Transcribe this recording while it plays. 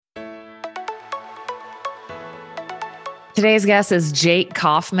Today's guest is Jake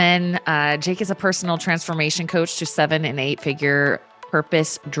KAUFFMAN. Jake is a personal transformation coach to 7 and 8-figure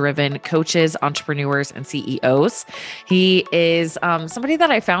purpose-driven coaches, entrepreneurs, and CEOs. He is somebody that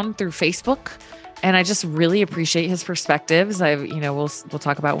I found through Facebook, and I just really appreciate his perspectives. We'll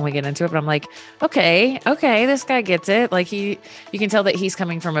talk about when we get into it, but I'm like, okay, this guy gets it. Like you can tell that he's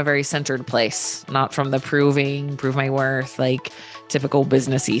coming from a very centered place, not from the prove my worth, like typical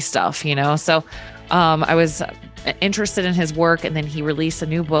businessy stuff, So I was interested in his work, and then he released a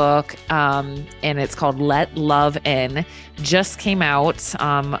new book, and it's called Let Love In. Just came out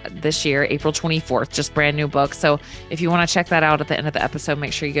this year, April 24th, just brand new book. So if you want to check that out at the end of the episode,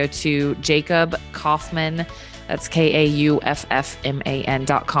 make sure you go to Jacob KAUFFMAN, that's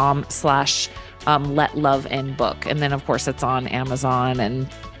KAUFFMAN.com/Let Love In book. And then of course it's on Amazon and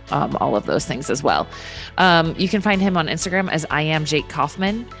all of those things as well. You can find him on Instagram as I am Jake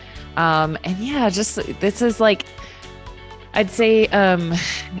KAUFFMAN. This is like, I'd say,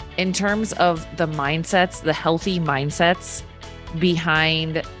 in terms of the mindsets, the healthy mindsets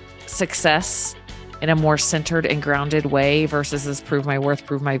behind success in a more centered and grounded way versus this prove my worth,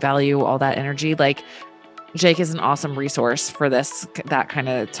 prove my value, all that energy. Like Jake is an awesome resource for that kind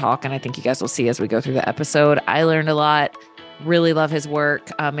of talk. And I think you guys will see as we go through the episode. I learned a lot, really love his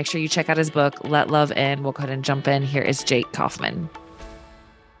work. Make sure you check out his book, Let Love In. We'll go ahead and jump in. Here is Jake KAUFFMAN.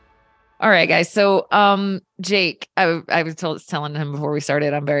 All right, guys. So, Jake, I was telling him before we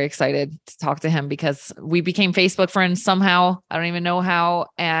started, I'm very excited to talk to him because we became Facebook friends somehow. I don't even know how.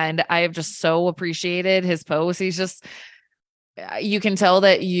 And I have just so appreciated his posts. He's just, you can tell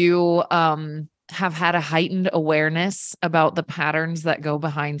that you, have had a heightened awareness about the patterns that go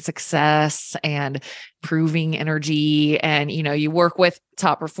behind success and proving energy. And, you work with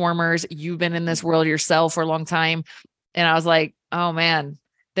top performers. You've been in this world yourself for a long time. And I was like, oh man,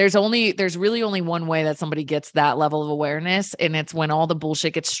 there's really only one way that somebody gets that level of awareness. And it's when all the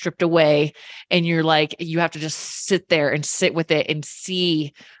bullshit gets stripped away and you're like, you have to just sit there and sit with it and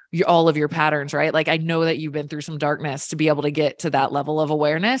see all of your patterns, right? Like, I know that you've been through some darkness to be able to get to that level of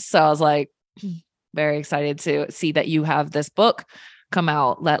awareness. So I was like, very excited to see that you have this book come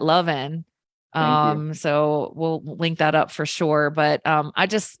out, Let Love In. So we'll link that up for sure. But, I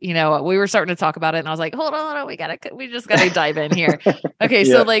just, we were starting to talk about it and I was like, hold on, we just gotta dive in here. Okay.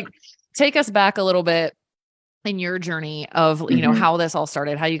 Yeah. So like, take us back a little bit in your journey of, how this all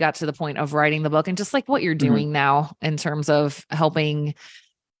started, how you got to the point of writing the book and just like what you're doing now in terms of helping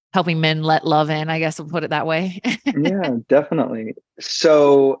men let love in, I guess we'll put it that way. Yeah, definitely.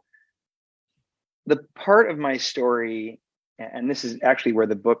 So the part of my story, and this is actually where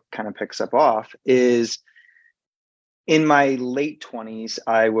the book kind of picks up off, is in my late 20s,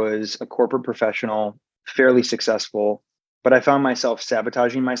 I was a corporate professional, fairly successful, but I found myself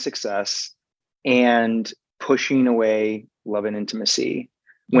sabotaging my success and pushing away love and intimacy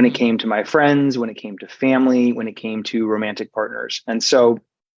when it came to my friends, when it came to family, when it came to romantic partners. And so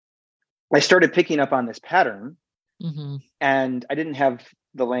I started picking up on this pattern, and I didn't have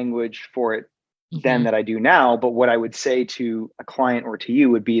the language for it then that I do now. But what I would say to a client or to you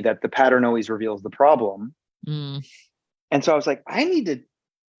would be that the pattern always reveals the problem. And so I was like, I need to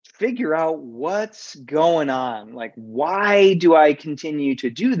figure out what's going on. Like, why do I continue to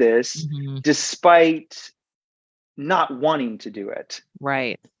do this despite not wanting to do it?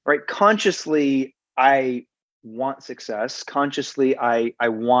 Right. Consciously, I want success. Consciously, I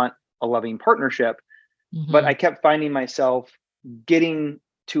want a loving partnership, but I kept finding myself getting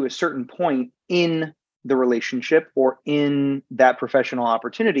to a certain point in the relationship or in that professional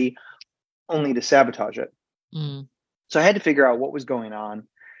opportunity only to sabotage it. So I had to figure out what was going on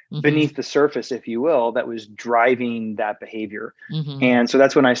beneath the surface, if you will, that was driving that behavior. And so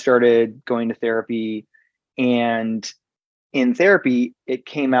that's when I started going to therapy. And in therapy, it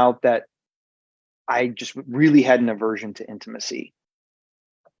came out that I just really had an aversion to intimacy.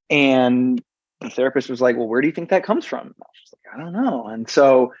 And the therapist was like, well, where do you think that comes from? I was like, I don't know. And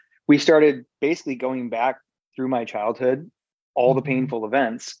so we started basically going back through my childhood, all the painful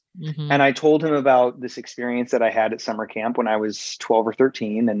events. And I told him about this experience that I had at summer camp when I was 12 or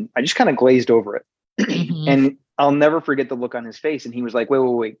 13. And I just kind of glazed over it. And I'll never forget the look on his face. And he was like,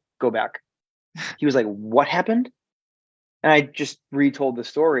 wait, go back. He was like, what happened? And I just retold the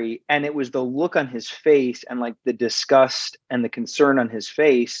story. And it was the look on his face and like the disgust and the concern on his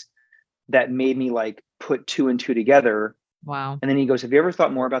face that made me like put two and two together. Wow. And then he goes, have you ever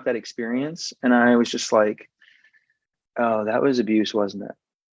thought more about that experience? And I was just like, oh, that was abuse, wasn't it?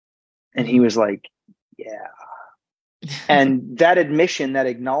 And he was like, yeah. And that admission, that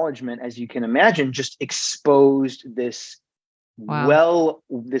acknowledgement, as you can imagine, just exposed this well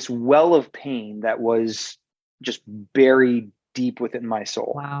of pain that was just buried deep within my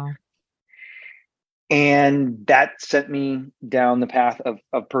soul. Wow. And that sent me down the path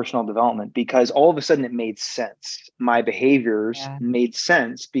of personal development, because all of a sudden it made sense. My behaviors made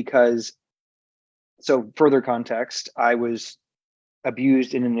sense because, so further context, I was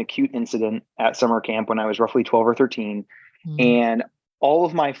abused in an acute incident at summer camp when I was roughly 12 or 13. And all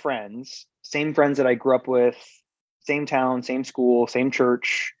of my friends, same friends that I grew up with, same town, same school, same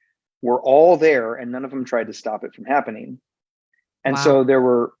church, were all there, and none of them tried to stop it from happening. And so there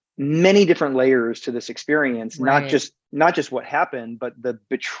were many different layers to this experience, not just what happened, but the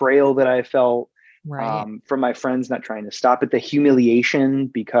betrayal that I felt from my friends not trying to stop it, the humiliation,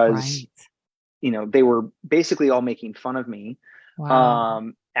 because they were basically all making fun of me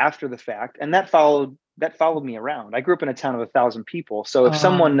after the fact. And that followed me around. I grew up in a town of 1,000 people. So if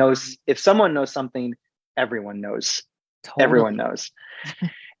someone knows something, everyone knows. Totally. Everyone knows.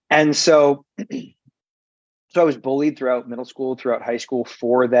 And so I was bullied throughout middle school, throughout high school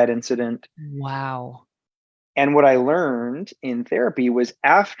for that incident. Wow. And what I learned in therapy was,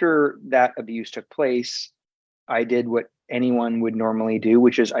 after that abuse took place, I did what anyone would normally do,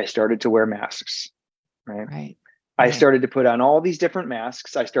 which is I started to wear masks. Right. I started to put on all these different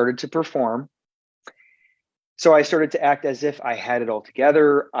masks. I started to perform. So I started to act as if I had it all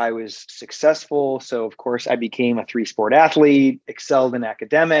together. I was successful. So of course I became a 3-sport athlete, excelled in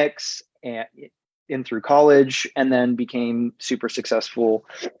academics and in through college, and then became super successful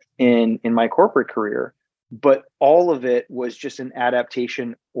in my corporate career. But all of it was just an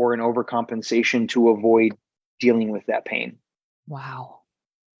adaptation or an overcompensation to avoid dealing with that pain. Wow.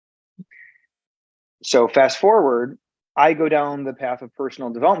 So fast forward, I go down the path of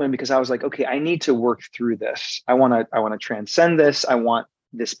personal development because I was like, okay, I need to work through this. I want to transcend this. I want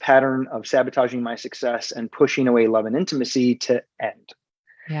this pattern of sabotaging my success and pushing away love and intimacy to end.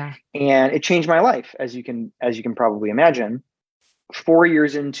 Yeah. And it changed my life, as you can probably imagine. 4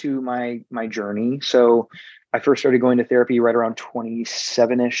 years into my journey. So I first started going to therapy right around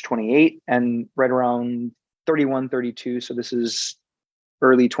 27-ish, 28, and right around 31, 32. So this is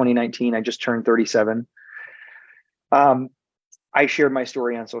early 2019. I just turned 37. I shared my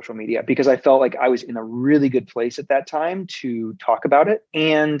story on social media because I felt like I was in a really good place at that time to talk about it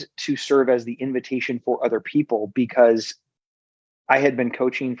and to serve as the invitation for other people, because I had been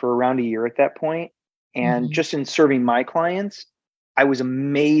coaching for around a year at that point. And just in serving my clients, I was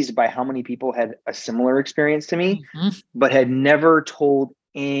amazed by how many people had a similar experience to me, but had never told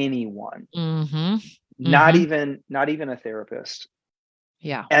anyone, not even a therapist.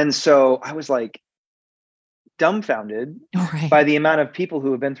 Yeah. And so I was like dumbfounded by the amount of people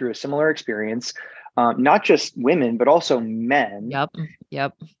who have been through a similar experience, not just women, but also men.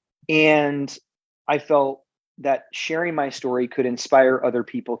 Yep. And I felt that sharing my story could inspire other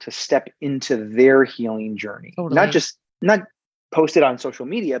people to step into their healing journey. Totally. Not post it on social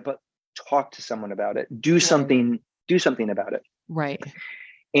media, but talk to someone about it. Do something about it. Right.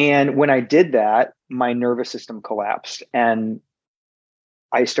 And when I did that, my nervous system collapsed and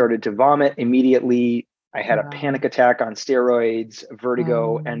I started to vomit immediately. I had a panic attack on steroids,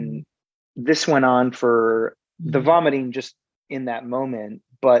 vertigo, and this went on for the vomiting just in that moment.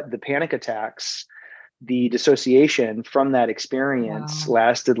 But the panic attacks, the dissociation from that experience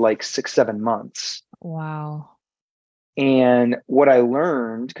lasted like 6-7 months. Wow. And what I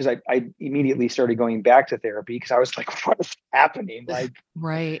learned, because I immediately started going back to therapy because I was like, what is happening? Like,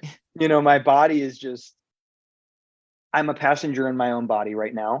 my body is just, I'm a passenger in my own body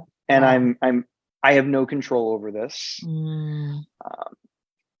right now. And I have no control over this.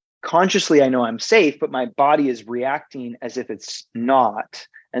 Consciously, I know I'm safe, but my body is reacting as if it's not.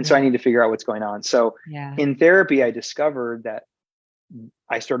 And so I need to figure out what's going on. So in therapy, I discovered that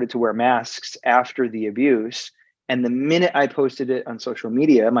I started to wear masks after the abuse. And the minute I posted it on social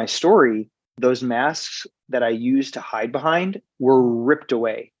media, my story, those masks that I used to hide behind were ripped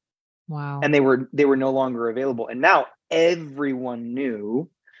away. Wow. And they were no longer available. And now everyone knew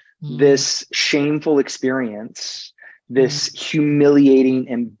this shameful experience, this humiliating,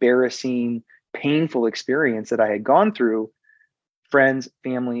 embarrassing, painful experience that I had gone through. Friends,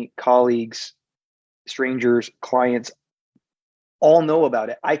 family, colleagues, strangers, clients all know about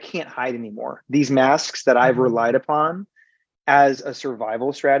it. I can't hide anymore. These masks that I've relied upon as a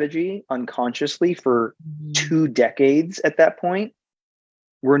survival strategy unconsciously for 2 decades at that point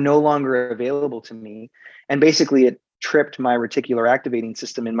were no longer available to me. And basically it tripped my reticular activating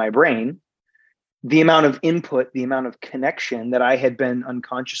system in my brain. The amount of input, the amount of connection that I had been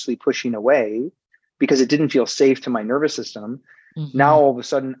unconsciously pushing away because it didn't feel safe to my nervous system. Now, all of a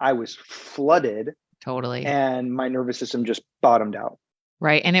sudden I was flooded. Totally. And my nervous system just bottomed out.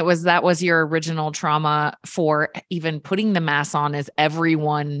 Right. And that was your original trauma for even putting the mask on, is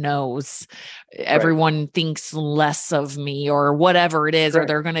everyone knows, everyone thinks less of me or whatever it is, or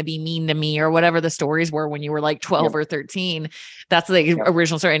they're going to be mean to me or whatever the stories were when you were like 12 or 13. That's the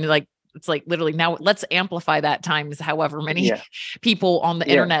original story. And like, it's like literally now let's amplify that times however many people on the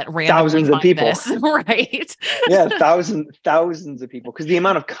internet randomly thousands of people. This, right? thousands of people. Because the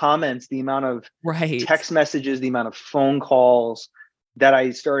amount of comments, the amount of text messages, the amount of phone calls that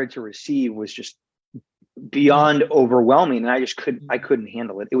I started to receive was just beyond overwhelming. And I couldn't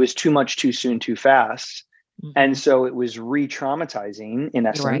handle it. It was too much, too soon, too fast. And so it was re-traumatizing in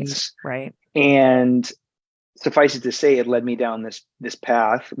essence. Right. And suffice it to say, it led me down this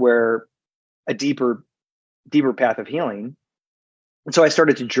path where a deeper path of healing. And so I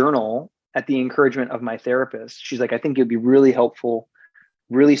started to journal at the encouragement of my therapist. She's like, I think it'd be really helpful,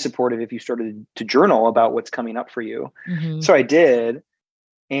 really supportive if you started to journal about what's coming up for you. So I did.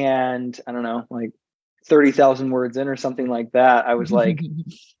 And I don't know, like 30,000 words in or something like that, I was like,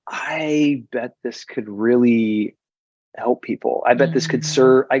 I bet this could really help people. I bet this could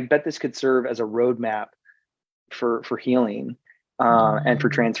serve as a roadmap for healing and for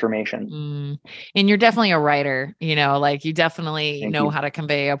transformation. And you're definitely a writer, like you definitely know how to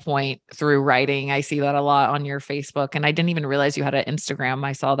convey a point through writing. I see that a lot on your Facebook, and I didn't even realize you had an Instagram.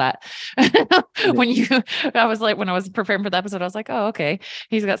 I saw that when I was preparing for the episode, I was like, oh, okay.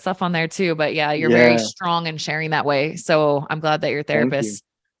 He's got stuff on there too, but you're very strong in sharing that way. So I'm glad that your therapist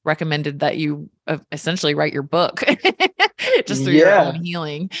recommended that you essentially write your book just through your own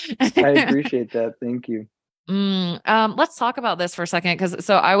healing. I appreciate that. Thank you. Let's talk about this for a second. Cause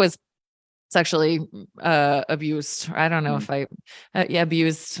I was sexually, abused. I don't know if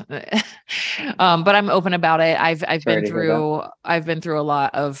abused, but I'm open about it. I've been through a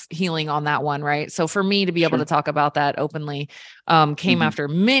lot of healing on that one. Right. So for me to be able to talk about that openly, came after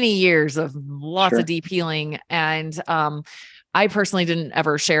many years of lots of deep healing. And, I personally didn't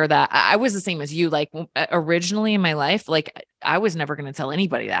ever share that. I was the same as you. Like originally in my life, like I was never going to tell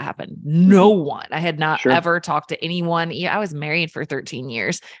anybody that happened. No one. I had not ever talked to anyone. I was married for 13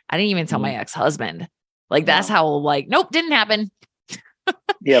 years. I didn't even tell my ex-husband. Like that's how nope, didn't happen.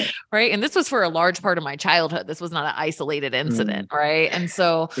 Right. And this was for a large part of my childhood. This was not an isolated incident. Right. And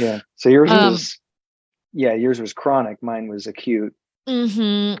so, so yours was chronic. Mine was acute.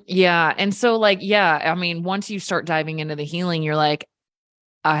 Yeah. And so I mean, once you start diving into the healing, you're like,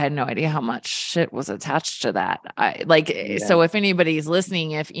 I had no idea how much shit was attached to that. So if anybody's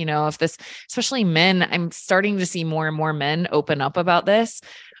listening, if this, especially men, I'm starting to see more and more men open up about this.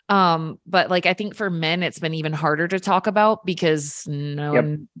 But I think for men, it's been even harder to talk about because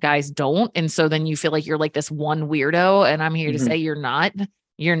guys don't. And so then you feel like you're like this one weirdo, and I'm here to say you're not.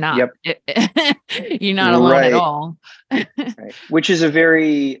 You're not. You're not alone at all. Which is a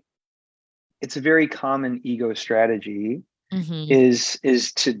very common ego strategy is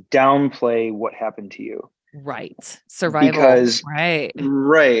to downplay what happened to you. Right. Survival.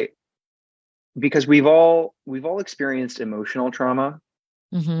 Because we've all experienced emotional trauma,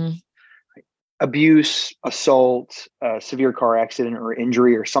 abuse, assault, severe car accident or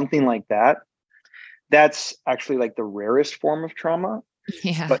injury or something like that. That's actually like the rarest form of trauma.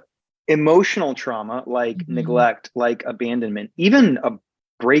 But emotional trauma, like neglect, like abandonment, even a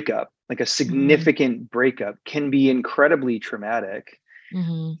breakup, like a significant breakup, can be incredibly traumatic.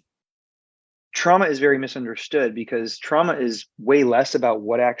 Trauma is very misunderstood because trauma is way less about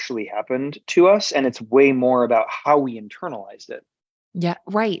what actually happened to us, and it's way more about how we internalized it. Yeah,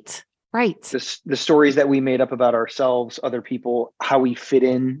 right. The stories that we made up about ourselves, other people, how we fit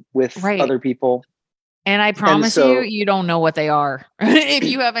in with other people. And I promise you don't know what they are. If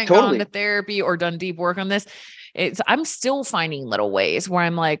you haven't gone to therapy or done deep work on this, I'm still finding little ways where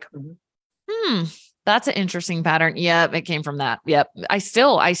I'm like, that's an interesting pattern. Yep. It came from that. Yep. I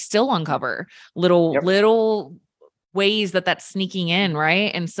still uncover little ways that's sneaking in.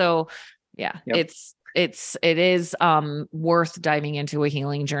 Right. And so, it is worth diving into a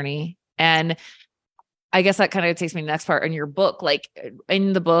healing journey. And I guess that kind of takes me to the next part in your book, like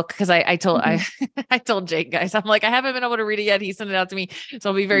in the book. Cause I told Jake, guys, I'm like, I haven't been able to read it yet. He sent it out to me. So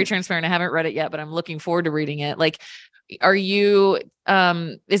I'll be very transparent. I haven't read it yet, but I'm looking forward to reading it. Like, are you,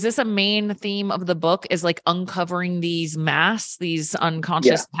 is this a main theme of the book, is like uncovering these masks, these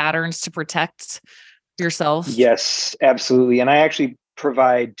unconscious patterns to protect yourself? Yes, absolutely. And I actually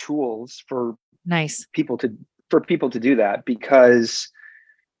provide tools for people to do that, because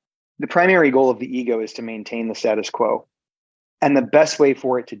the primary goal of the ego is to maintain the status quo. And the best way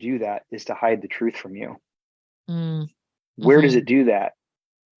for it to do that is to hide the truth from you. Where does it do that?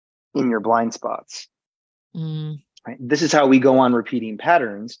 In your blind spots. right? This is how we go on repeating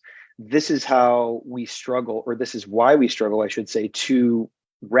patterns. This is how we struggle, or this is why we struggle, I should say, to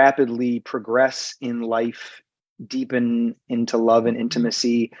rapidly progress in life, deepen into love and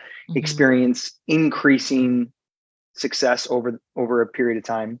intimacy, experience increasing success over a period of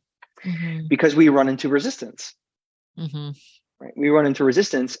time, because we run into resistance. Right? We run into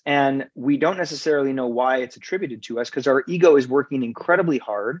resistance, and we don't necessarily know why it's attributed to us, because our ego is working incredibly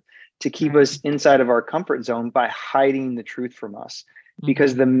hard to keep us inside of our comfort zone by hiding the truth from us.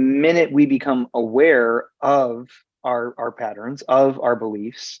 Because the minute we become aware of our patterns, of our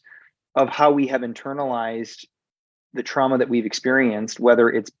beliefs, of how we have internalized the trauma that we've experienced, whether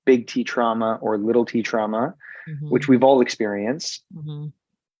it's big T trauma or little t trauma, which we've all experienced,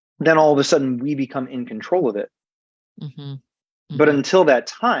 then all of a sudden we become in control of it. But until that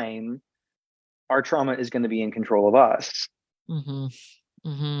time, our trauma is going to be in control of us.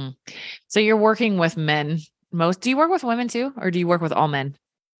 So you're working with men do you work with women too, or do you work with all men?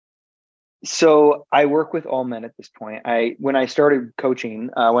 So I work with all men at this point. When I started coaching,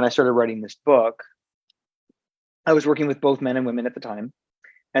 when I started writing this book, I was working with both men and women at the time.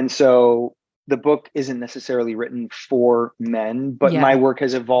 And so the book isn't necessarily written for men, but my work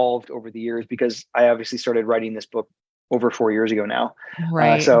has evolved over the years, because I obviously started writing this book over 4 years ago now.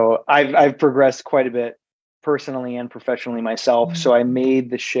 Right. So I've progressed quite a bit personally and professionally myself. So I made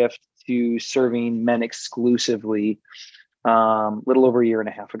the shift to serving men exclusively little over a year and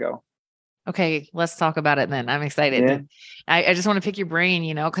a half ago. Okay, let's talk about it then. I'm excited. Yeah. I just want to pick your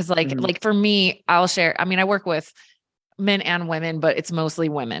brain, because like for me, I'll share. I mean, I work with men and women, but it's mostly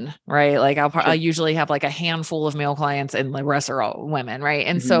women, right? Like I'll usually have like a handful of male clients, and the rest are all women, right?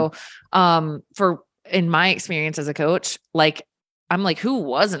 And so, in my experience as a coach, like I'm like, who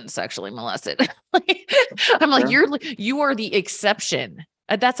wasn't sexually molested? I'm like, you are the exception.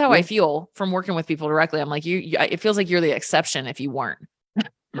 That's how I feel from working with people directly. I'm like, it feels like you're the exception if you weren't.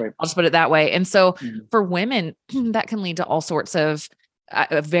 Right. I'll just put it that way. And so for women, that can lead to all sorts of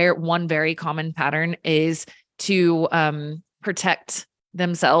one very common pattern is to protect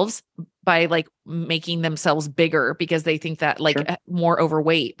themselves by like making themselves bigger, because they think that like more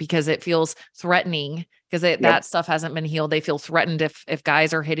overweight, because it feels threatening, because that stuff hasn't been healed. They feel threatened if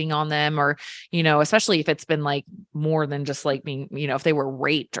guys are hitting on them, or, especially if it's been like more than just like being, if they were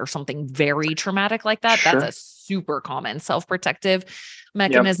raped or something very traumatic like that, that's a super common self-protective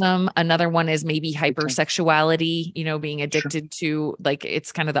mechanism. Another one is maybe hypersexuality, being addicted to, like,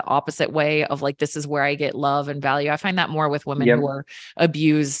 it's kind of the opposite way of like, this is where I get love and value. I find that more with women who are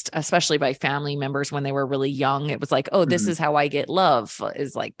abused, especially by family members when they were really young. It was like, oh, this is how I get love,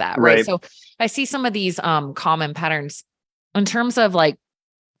 is like that. Right. So I see some of these common patterns in terms of like,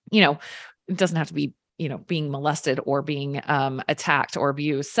 it doesn't have to be, being molested or being attacked or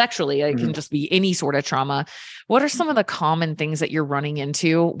abused sexually. It can just be any sort of trauma. What are some of the common things that you're running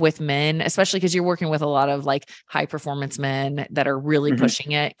into with men, especially because you're working with a lot of like high performance men that are really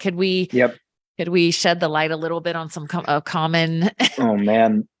pushing it? Could we shed the light a little bit on some common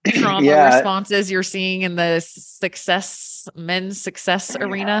trauma responses you're seeing in the men's success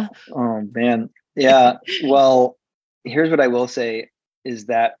arena? Oh man. Yeah. Well, here's what I will say is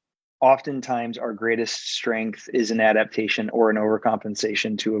that oftentimes our greatest strength is an adaptation or an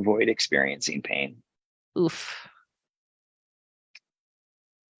overcompensation to avoid experiencing pain. Oof.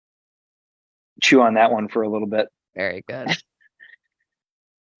 Chew on that one for a little bit. Very good.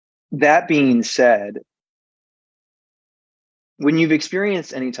 That being said, when you've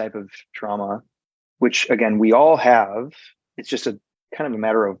experienced any type of trauma, which again, we all have, it's just a kind of a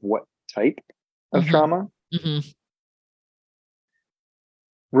matter of what type of trauma.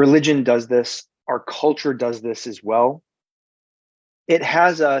 Religion does this. Our culture does this as well. It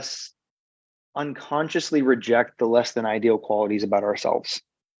has us unconsciously reject the less than ideal qualities about ourselves.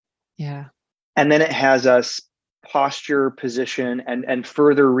 Yeah. And then it has us posture, position, and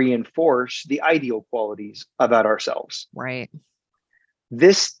further reinforce the ideal qualities about ourselves. Right.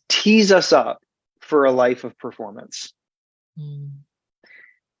 This tees us up for a life of performance,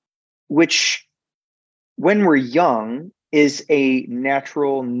 which when we're young is a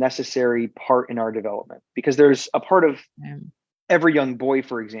natural, necessary part in our development, because there's a part of every young boy,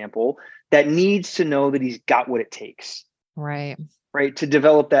 for example, that needs to know that he's got what it takes. Right. Right. To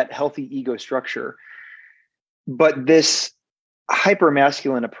develop that healthy ego structure. But this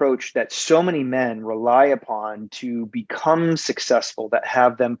hypermasculine approach that so many men rely upon to become successful, that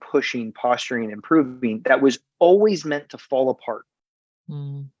have them pushing, posturing, improving, that was always meant to fall apart.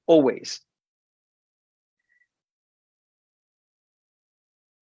 Always.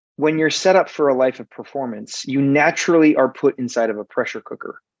 When you're set up for a life of performance, you naturally are put inside of a pressure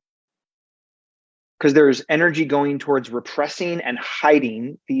cooker. because there's energy going towards repressing and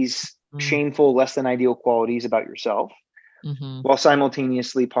hiding these shameful, less than ideal qualities about yourself, while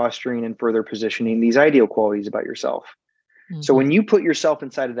simultaneously posturing and further positioning these ideal qualities about yourself. So when you put yourself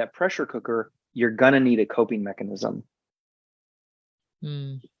inside of that pressure cooker, you're going to need a coping mechanism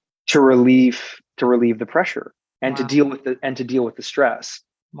to relieve the pressure and to deal with the stress.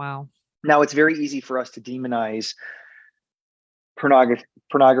 Wow. Now, it's very easy for us to demonize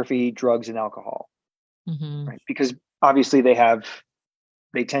pornography, drugs, and alcohol, right? Because obviously they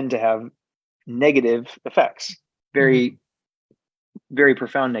tend to have negative effects, very, very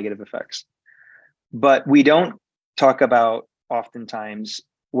profound negative effects. But we don't talk about oftentimes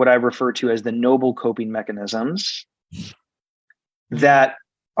what I refer to as the noble coping mechanisms that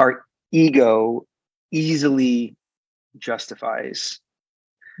our ego easily justifies.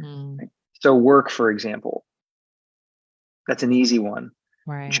 Right? So work, for example, that's an easy one.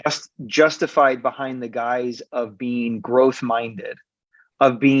 Right. Just justified behind the guise of being growth minded,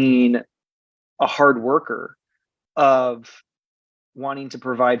 of being a hard worker, of wanting to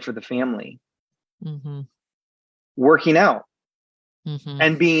provide for the family, working out,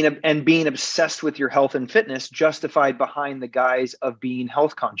 and being obsessed with your health and fitness, justified behind the guise of being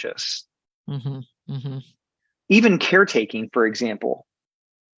health conscious. Even caretaking, for example.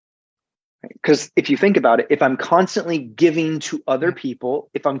 Because if you think about it, if I'm constantly giving to other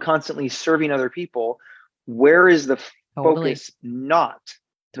people, if I'm constantly serving other people, where is the focus not?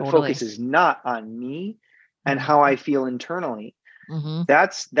 The focus is not on me and how I feel internally.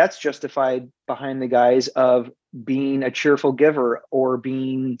 That's justified behind the guise of being a cheerful giver or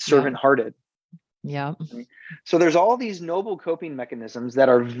being servant-hearted. Yeah. Right? So there's all these noble coping mechanisms that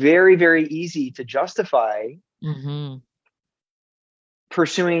are very, very easy to justify.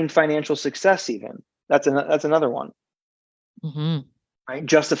 Pursuing financial success, even that's another one, right?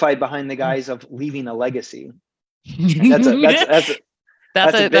 Justified behind the guise of leaving a legacy. And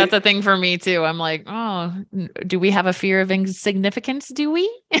that's a thing for me too. I'm like, oh, do we have a fear of insignificance? Do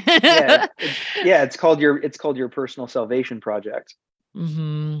we? It's called your personal salvation project.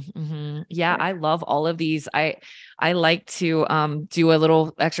 Yeah, I love all of these. I like to do a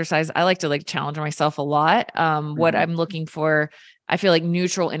little exercise. I like to like challenge myself a lot. What I'm looking for, I feel like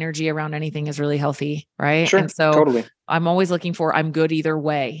neutral energy around anything is really healthy, right? Sure, and so totally. I'm always looking for I'm good either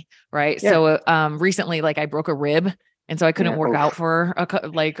way, right? Yeah. So recently, like I broke a rib, and so I couldn't work out for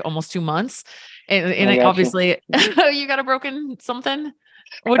like almost 2 months, and I obviously you got a broken something.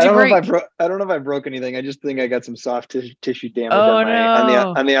 I don't know if I broke anything. I just think I got some soft tissue damage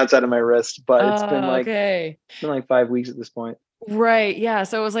on the outside of my wrist. But it's been like 5 weeks at this point. Right. Yeah.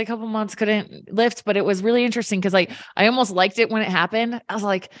 So it was like a couple months, couldn't lift, but it was really interesting because like I almost liked it when it happened. I was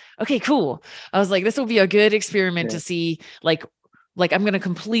like, okay, cool. I was like, this will be a good experiment to see like I'm going to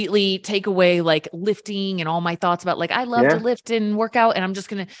completely take away like lifting and all my thoughts about like, I love to lift and work out. And I'm just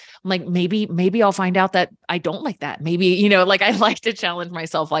going to like, maybe I'll find out that I don't like that. Maybe, like I like to challenge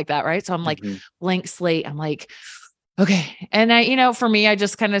myself like that. Right. So I'm like blank slate. I'm like, okay. And I, for me, I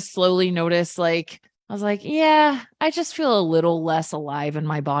just kind of slowly noticed like, I was like, yeah, I just feel a little less alive in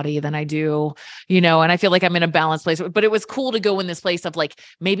my body than I do, and I feel like I'm in a balanced place, but it was cool to go in this place of like,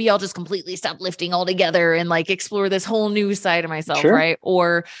 maybe I'll just completely stop lifting altogether and like explore this whole new side of myself. Sure. Right.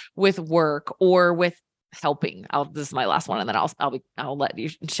 Or with work or with helping. This is my last one and then I'll let you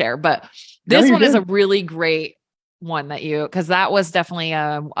share, but this one is a really great one because that was definitely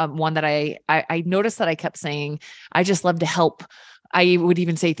a one that I noticed that I kept saying, I just love to help. I would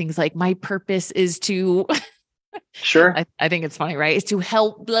even say things like my purpose is to, sure. I think it's funny, right? Is to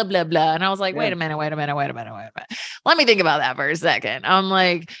help blah, blah, blah. And I was like, wait a minute. Let me think about that for a second. I'm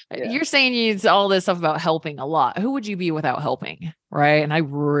like, you're saying you use all this stuff about helping a lot. Who would you be without helping? Right. And I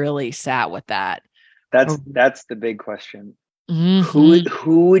really sat with that. That's the big question. Who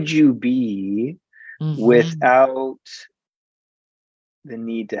would you be without the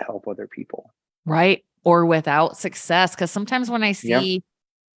need to help other people? Right. Or without success. Cause sometimes when I see,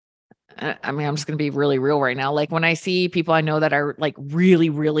 I mean, I'm just going to be really real right now. Like when I see people I know that are like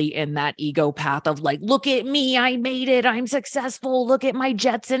really, really in that ego path of like, look at me, I made it. I'm successful. Look at my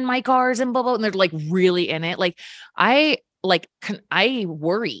jets and my cars and blah, blah. And they're like really in it. Like I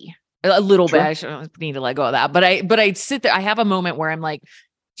worry a little bit. I need to let go of that. But I sit there. I have a moment where I'm like,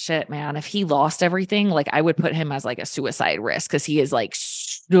 shit, man, if he lost everything, like I would put him as like a suicide risk. Cause he is like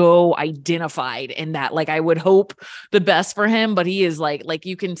so identified in that, like, I would hope the best for him, but he is like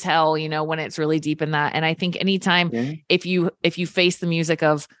you can tell, when it's really deep in that. And I think anytime if you face the music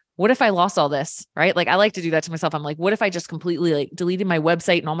of what if I lost all this, right? Like I like to do that to myself. I'm like, what if I just completely like deleted my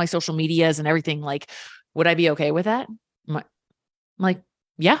website and all my social medias and everything? Like, would I be okay with that? I'm like,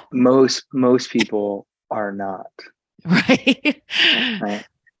 Yeah. Most people are not. Right. Right.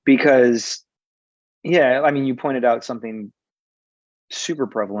 Because, yeah, I mean, you pointed out something super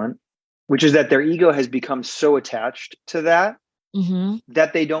prevalent, which is that their ego has become so attached to that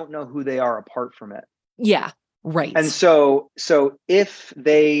that they don't know who they are apart from it. Yeah. Right. And so if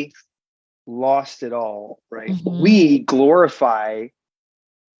they lost it all, right? We glorify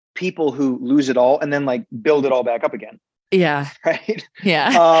people who lose it all and then like build it all back up again. Yeah. Right.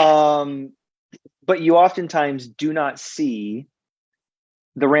 Yeah. But you oftentimes do not see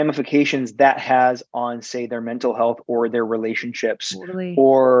the ramifications that has on, say, their mental health or their relationships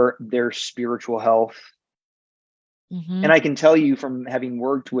or their spiritual health. And I can tell you from having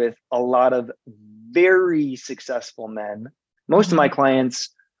worked with a lot of very successful men, most of my clients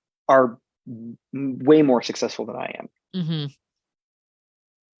are way more successful than I am.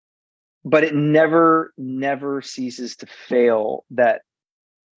 But it never ceases to fail that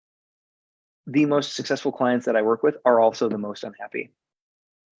the most successful clients that I work with are also the most unhappy.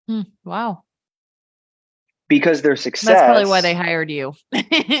 Wow. Because their success. That's probably why they hired you.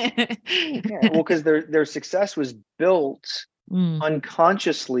 Yeah, well, because their success was built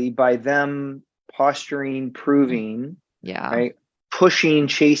unconsciously by them posturing, proving, right, pushing,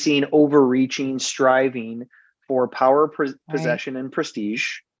 chasing, overreaching, striving for power, possession, and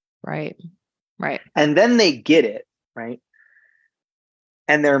prestige. Right. And then they get it, right?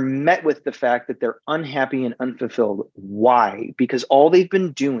 And they're met with the fact that they're unhappy and unfulfilled. Why? Because all they've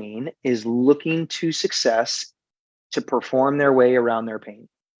been doing is looking to success to perform their way around their pain.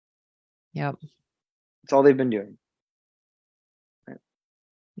 Yep. That's all they've been doing. Right?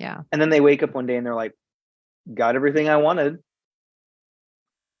 Yeah. And then they wake up one day and they're like, got everything I wanted.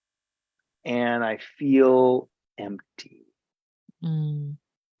 And I feel empty.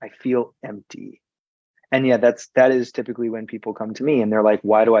 I feel empty. And yeah, that is typically when people come to me and they're like,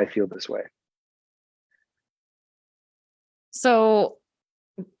 why do I feel this way? So,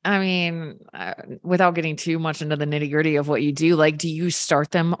 I mean, without getting too much into the nitty-gritty of what you do, like, do you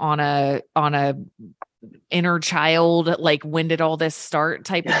start them on a inner child, like, when did all this start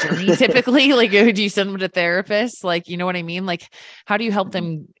type of journey typically? Like, do you send them to therapists? Like, you know what I mean? Like, how do you help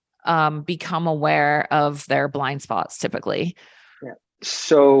them become aware of their blind spots typically? Yeah.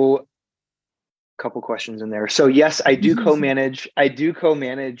 So couple questions in there. So yes, I do co-manage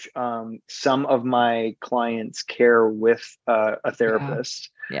some of my clients' care with a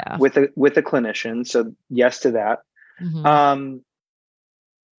therapist, with a clinician. So yes to that.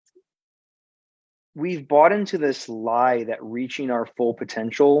 We've bought into this lie that reaching our full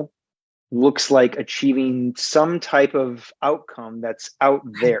potential looks like achieving some type of outcome that's out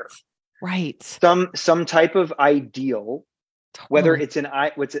there. Right. Some type of ideal. Whether it's an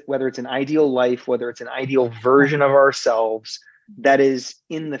ideal life, whether it's an ideal version of ourselves that is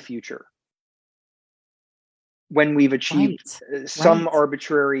in the future, when we've achieved some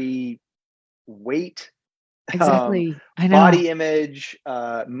arbitrary weight, body image,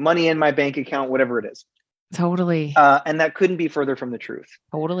 money in my bank account, whatever it is. Totally. And that couldn't be further from the truth.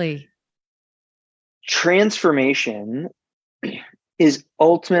 Totally. Transformation is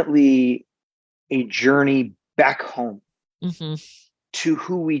ultimately a journey back home. To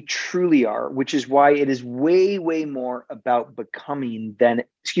who we truly are, which is why it is way, way more about unbecoming, than it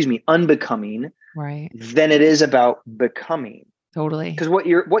is about becoming. Totally. Because what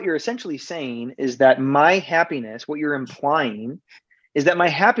you're essentially saying is that my happiness, what you're implying is that my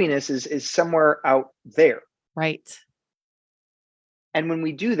happiness is somewhere out there. Right. And when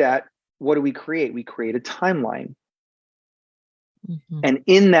we do that, what do we create? We create a timeline. And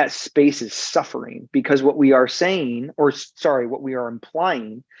in that space is suffering, because what we are saying, what we are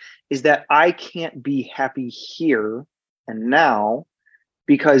implying is that I can't be happy here and now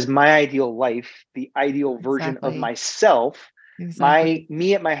because my ideal life, the ideal version of myself,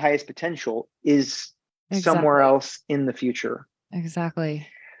 me at my highest potential is somewhere else in the future. Exactly.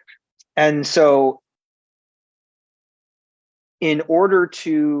 And so in order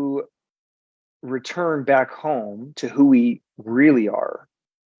to return back home to who we really are,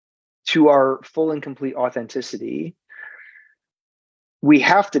 to our full and complete authenticity, we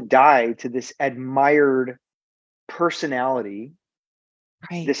have to die to this admired personality,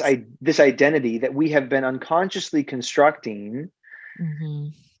 this identity that we have been unconsciously constructing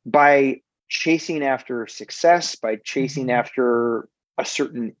by chasing after success, by chasing after a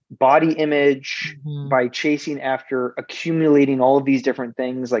certain body image, by chasing after accumulating all of these different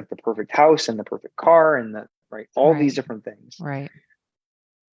things, like the perfect house and the perfect car and all these different things. Right.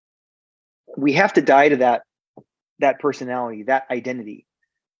 We have to die to that personality, that identity.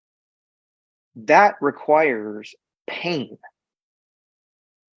 That requires pain.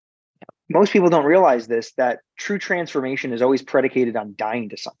 most people don't realize this, that true transformation is always predicated on dying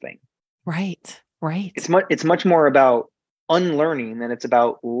to something. Right. Right. It's much more about unlearning than it's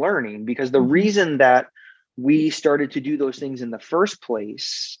about learning, because the reason that we started to do those things in the first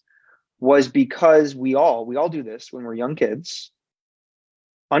place was because we all do this when we're young kids.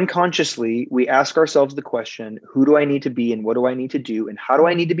 Unconsciously, we ask ourselves the question, who do I need to be and what do I need to do and how do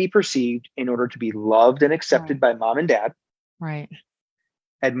I need to be perceived in order to be loved and accepted by mom and dad, right,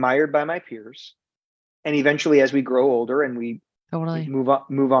 admired by my peers, and eventually as we grow older and we totally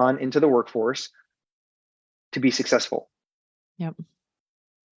move on into the workforce, to be successful. Yep.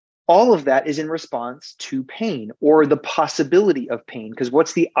 All of that is in response to pain or the possibility of pain. Because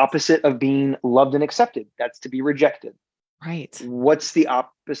what's the opposite of being loved and accepted? That's to be rejected. Right. What's the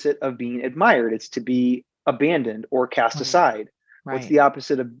opposite of being admired? It's to be abandoned or cast aside. Right. What's the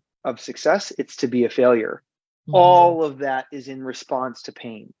opposite of success? It's to be a failure. All of that is in response to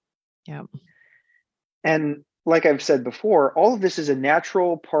pain. Yep. And like I've said before, all of this is a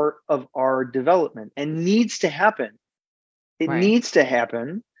natural part of our development and needs to happen. It needs to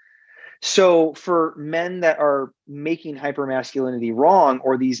happen. So for men that are making hypermasculinity wrong,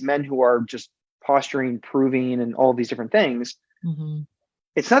 or these men who are just posturing, proving, and all these different things,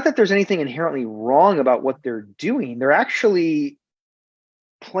 it's not that there's anything inherently wrong about what they're doing. They're actually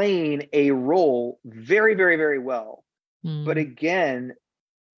playing a role very, very, very well. But again,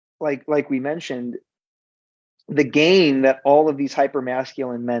 like we mentioned, the game that all of these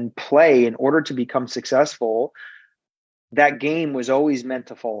hypermasculine men play in order to become successful, that game was always meant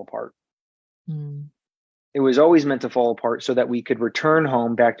to fall apart. It was always meant to fall apart so that we could return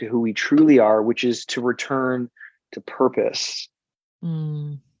home back to who we truly are, which is to return to purpose.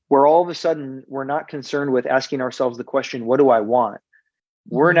 Where all of a sudden we're not concerned with asking ourselves the question, what do I want?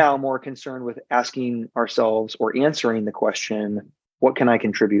 We're now more concerned with asking ourselves or answering the question, what can I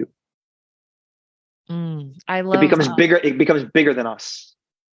contribute? I love it becomes bigger than us.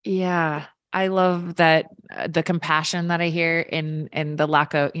 Yeah. I love that the compassion that I hear and the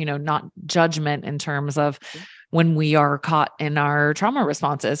lack of, not judgment in terms of when we are caught in our trauma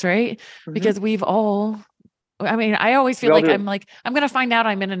responses, right? Because we've all, I always feel like I'm going to find out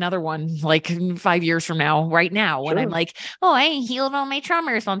I'm in another one, like 5 years from now, right now, when I'm like, oh, I ain't healed all my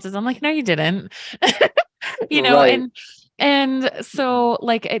trauma responses. I'm like, no, you didn't, and so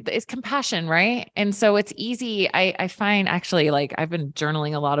like it's compassion, right? And so it's easy. I find actually, like, I've been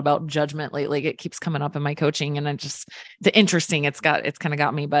journaling a lot about judgment lately. It keeps coming up in my coaching, and it's interesting. It's kind of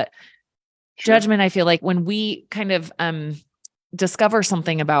got me, but judgment, I feel like when we kind of, discover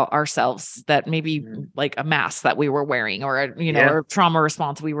something about ourselves that maybe like a mask that we were wearing or, or a trauma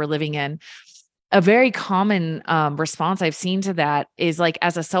response we were living in, a very common response I've seen to that is like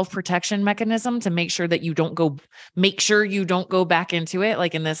as a self-protection mechanism to make sure that you don't go back into it.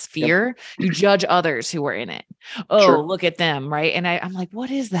 Like in this fear, you judge others who are in it. Oh, look at them. Right. And I'm like,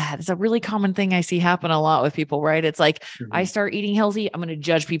 what is that? It's a really common thing I see happen a lot with people, right? It's like, I start eating healthy, I'm going to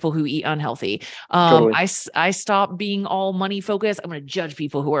judge people who eat unhealthy. I stop being all money focused, I'm going to judge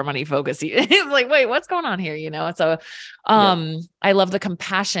people who are money focused. It's like, wait, what's going on here? So I love the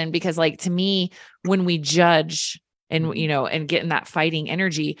compassion, because like, to me, when we judge and, and get in that fighting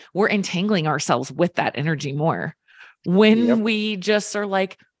energy, we're entangling ourselves with that energy more. When we just are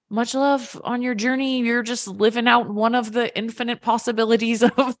like, much love on your journey, you're just living out one of the infinite possibilities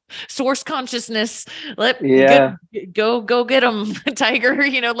of source consciousness. Go get them, tiger,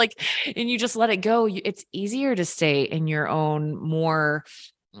 and you just let it go. It's easier to stay in your own more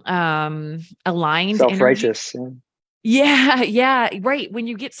aligned, self-righteous energy. Yeah. Right. When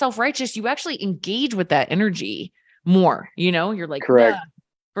you get self-righteous, you actually engage with that energy more, you're like, correct.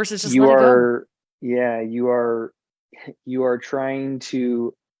 Versus just let it go. Yeah. You are trying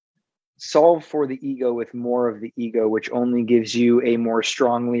to solve for the ego with more of the ego, which only gives you a more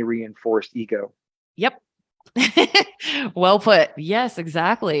strongly reinforced ego. Yep. Well put. Yes,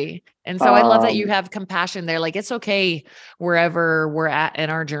 exactly. And so I love that you have compassion there. Like, it's okay wherever we're at in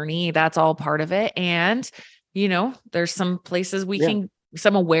our journey. That's all part of it. And there's some places we can,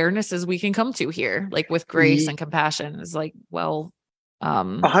 some awarenesses we can come to here, like with grace and compassion is like, 100%.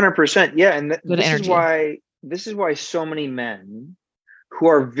 Yeah. And this is why so many men who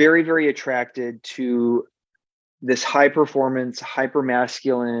are very, very attracted to this high performance, hyper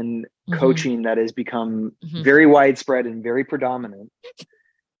masculine coaching that has become very widespread and very predominant.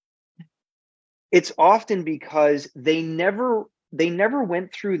 It's often because they never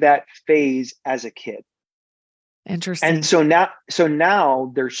went through that phase as a kid. Interesting. And so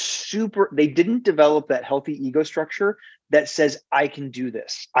now they didn't develop that healthy ego structure that says, I can do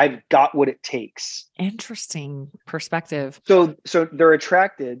this. I've got what it takes. Interesting perspective. So they're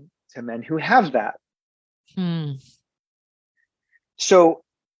attracted to men who have that. Hmm. So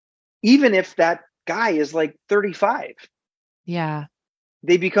even if that guy is like 35, Yeah.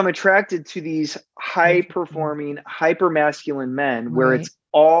 they become attracted to these high performing, hyper masculine men where Right. it's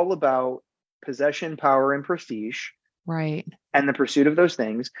all about possession, power, and prestige. Right. And the pursuit of those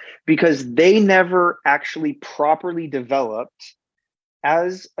things, because they never actually properly developed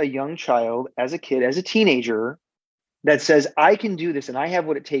as a young child, as a kid, as a teenager, that says, I can do this and I have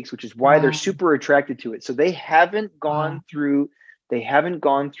what it takes, which is why they're Wow. super attracted to it. So they haven't Wow. gone through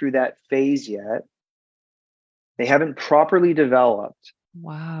that phase yet. They haven't properly developed,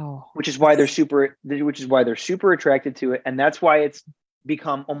 Wow. which is why they're super attracted to it. And that's why it's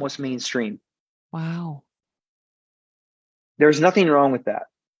become almost mainstream. Wow. There's nothing wrong with that.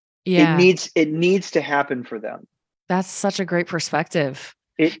 Yeah. It needs to happen for them. That's such a great perspective.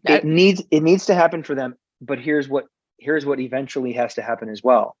 It needs to happen for them. But here's what eventually has to happen as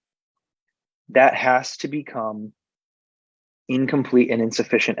well. That has to become incomplete and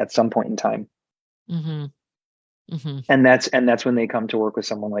insufficient at some point in time. Mm-hmm. Mm-hmm. And that's when they come to work with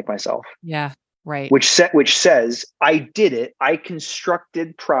someone like myself. Yeah. Right. Which says, I did it. I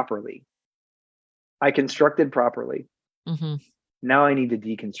constructed properly. Mm-hmm. Now I need to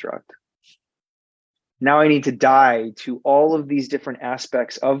deconstruct. Now I need to die to all of these different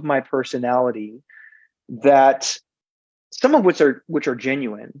aspects of my personality, that some of which are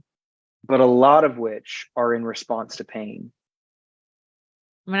genuine, but a lot of which are in response to pain.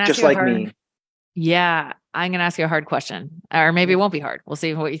 I'm gonna ask Just you a like hard. me. Yeah, I'm gonna ask you a hard question, or maybe it won't be hard. We'll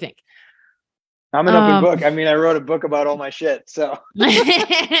see what you think. I'm an open book. I mean, I wrote a book about all my shit. So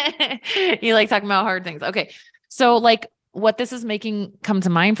you like talking about hard things. Okay. So like what this is making come to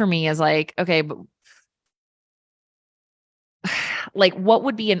mind for me is like, okay, but like what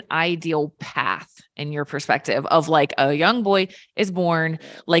would be an ideal path in your perspective of like a young boy is born,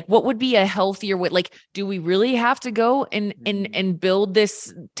 like what would be a healthier way? Like, do we really have to go and build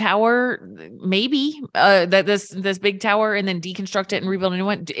this tower? Maybe that this big tower and then deconstruct it and rebuild a new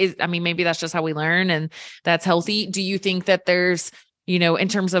one is, I mean, maybe that's just how we learn and that's healthy. Do you think that there's, in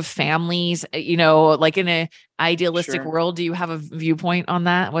terms of families, like in a idealistic world, do you have a viewpoint on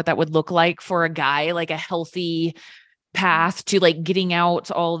that? What that would look like for a guy, like a healthy path to like getting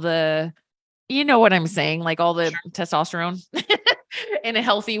out all the, what I'm saying, like all the testosterone in a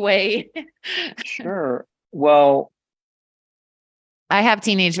healthy way. Sure. Well, I have a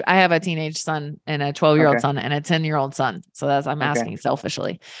teenage son and a 12-year-old son and a 10-year-old son. So I'm asking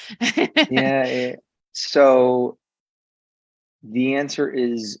selfishly. Yeah. So the answer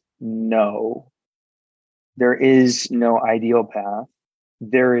is no. There is no ideal path.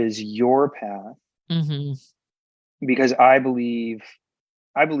 There is your path. Mm-hmm. Because I believe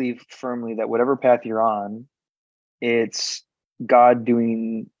firmly that whatever path you're on, it's God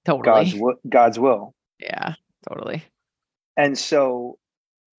doing Totally. God's will. Yeah, totally. And so,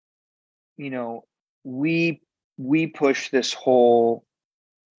 we push this whole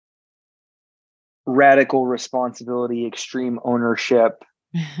radical responsibility, extreme ownership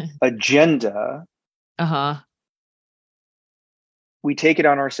agenda. Uh-huh. We take it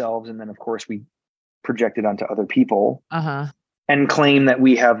on ourselves, and then of course we project it onto other people. Uh-huh. And claim that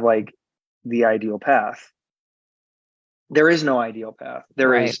we have like the ideal path. There is no ideal path.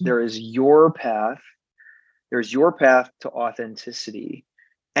 There is your path. There's your path to authenticity.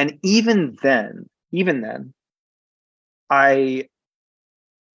 And even then, I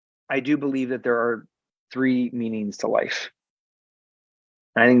do believe that there are three meanings to life.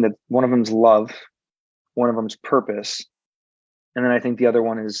 And I think that one of them's love, one of them's purpose, and then I think the other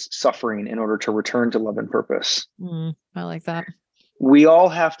one is suffering in order to return to love and purpose. I like that. We all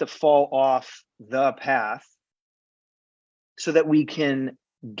have to fall off the path so that we can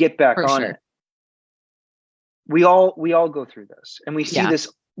get back on it. We all go through this, and we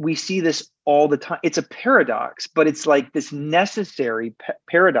see this all the time. It's a paradox, but it's like this necessary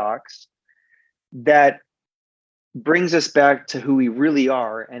paradox that brings us back to who we really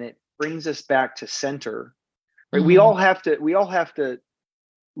are, and it brings us back to center. Right? Mm-hmm. We all have to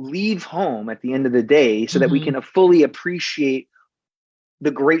leave home at the end of the day so that we can fully appreciate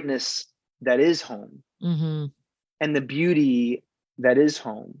the greatness that is home and the beauty that is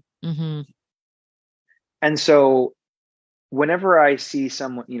home. And so whenever I see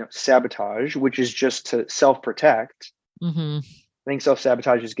someone, sabotage, which is just to self-protect, I think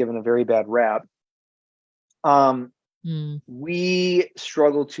self-sabotage is given a very bad rap. We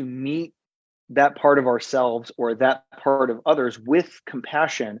struggle to meet that part of ourselves or that part of others with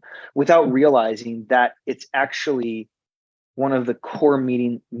compassion without realizing that it's actually one of the core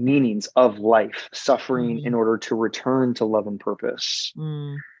meanings of life, suffering in order to return to love and purpose.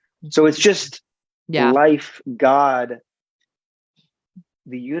 So it's just Yeah. life, God,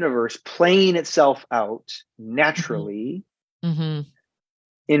 the universe playing itself out naturally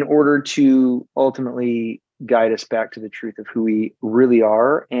in order to ultimately guide us back to the truth of who we really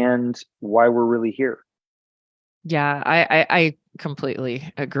are and why we're really here. Yeah, I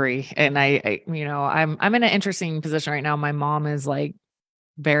completely agree. And I'm in an interesting position right now. My mom is like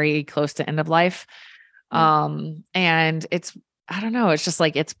very close to end of life. And I don't know, it's just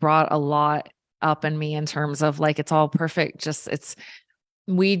like, it's brought a lot up in me in terms of like, it's all perfect.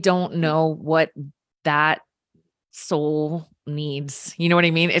 We don't know what that soul needs. You know what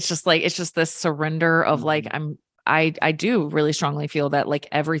I mean? It's just this surrender of like, I do really strongly feel that like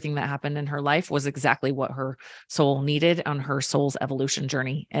everything that happened in her life was exactly what her soul needed on her soul's evolution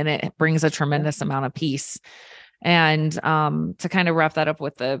journey. And it brings a tremendous amount of peace. And to kind of wrap that up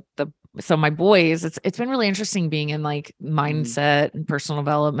with so my boys, it's been really interesting being in like mindset and personal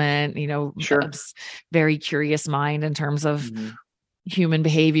development, very curious mind in terms of human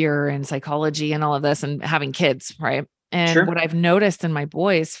behavior and psychology and all of this, and having kids. Right. And what I've noticed in my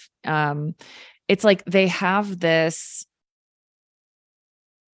boys, it's like they have this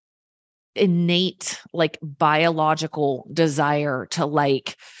innate, like biological desire to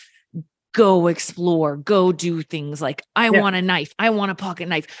like go explore, go do things. Like, I want a knife. I want a pocket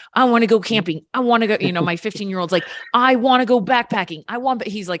knife. I want to go camping. I want to go, my 15-year-old's like, I want to go backpacking.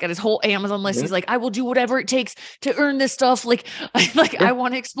 He's like at his whole Amazon list. He's like, I will do whatever it takes to earn this stuff. Like, I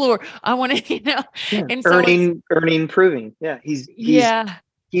want to explore. I want to, and so earning, proving. Yeah.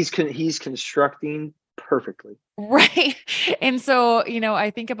 He's constructing perfectly. Right. And so, I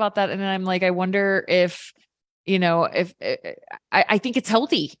think about that and then I'm like, I wonder if I think it's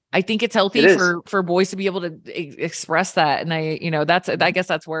healthy. I think it's healthy for boys to be able to express that. And I guess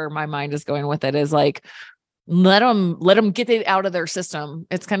that's where my mind is going with it, is like, let them get it out of their system.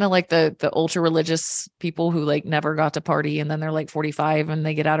 It's kind of like the ultra religious people who like never got to party. And then they're like 45 and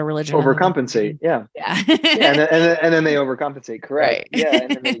they get out of religion. Overcompensate. Yeah. And then they overcompensate. Correct. Right. Yeah.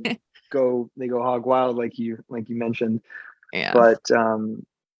 And then they go hog wild, like you mentioned. Yeah. But,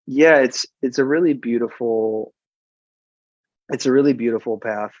 it's a really beautiful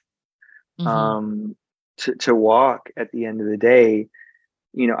path to walk at the end of the day.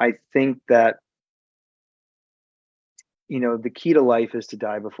 I think that the key to life is to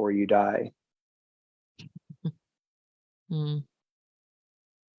die before you die.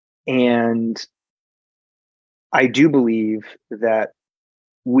 And I do believe that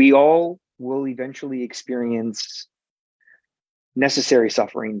we all will eventually experience necessary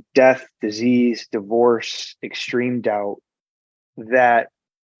suffering, death, disease, divorce, extreme doubt, that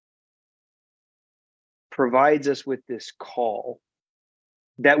provides us with this call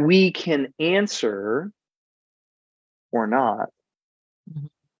that we can answer or not,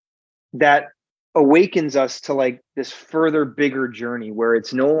 that awakens us to like this further, bigger journey where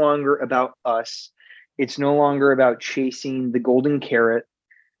it's no longer about us. It's no longer about chasing the golden carrot.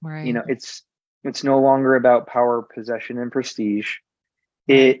 Right. It's no longer about power, possession, and prestige.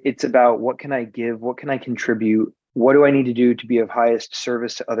 Right. It's about, what can I give? What can I contribute? What do I need to do to be of highest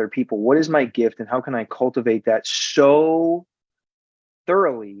service to other people? What is my gift, and how can I cultivate that so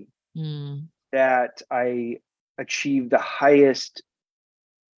thoroughly that I achieve the highest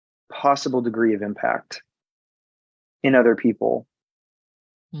possible degree of impact in other people?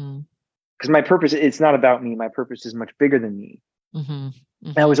 Because my purpose, it's not about me. My purpose is much bigger than me.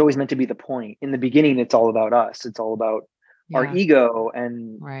 That was always meant to be the point. In the beginning, it's all about us. It's all about our ego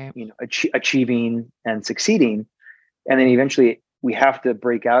and achieving and succeeding. And then eventually we have to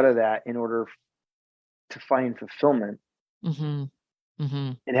break out of that in order to find fulfillment.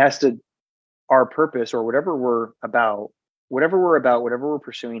 It has to, our purpose, or whatever we're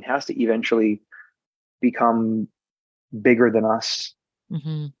pursuing, has to eventually become bigger than us.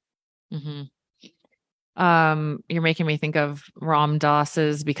 You're making me think of Ram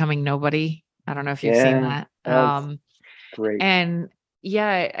Dass's Becoming Nobody. I don't know if you've seen that. Great. And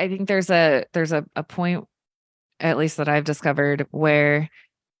I think there's a point, at least that I've discovered, where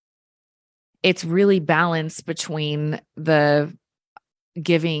it's really balanced between the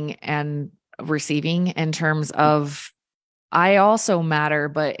giving and receiving, in terms of, I also matter,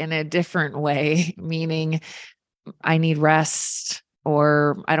 but in a different way, meaning I need rest,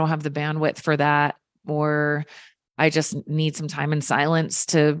 or I don't have the bandwidth for that, or I just need some time in silence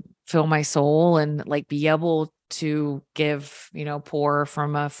to fill my soul and like be able to give, pour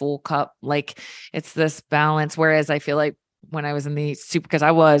from a full cup. Like, it's this balance. Whereas I feel like when I was in the soup, because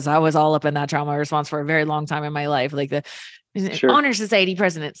I was all up in that trauma response for a very long time in my life, like the honor society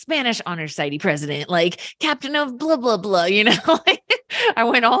president, Spanish honor society president, like captain of blah, blah, blah, I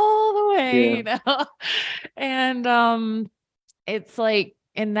went all the way, Yeah. you know? And it's like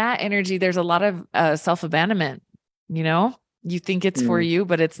in that energy, there's a lot of self-abandonment, you know? You think it's for Mm. you,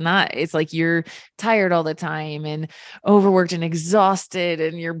 but it's not. It's like you're tired all the time and overworked and exhausted,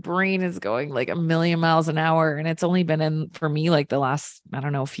 and your brain is going like a million miles an hour. And it's only been in for me like the last, I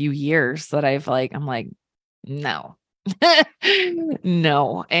don't know, few years that I'm like, no.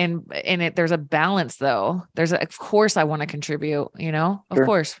 No. And there's a balance though. Of course I want to contribute, you know, of Sure.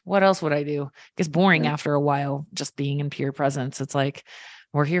 course. What else would I do? It gets boring Yeah. after a while, just being in pure presence. It's like,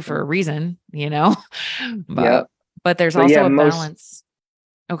 we're here for a reason, you know, Yeah. but there's But yeah, also a balance.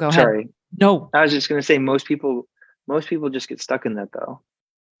 Oh, go ahead. sorry. No. I was just going to say most people just get stuck in that though.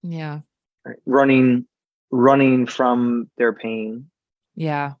 Yeah. Right? Running from their pain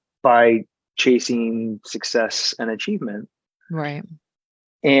Yeah. by chasing success and achievement. Right.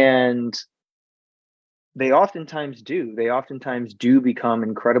 And they oftentimes do become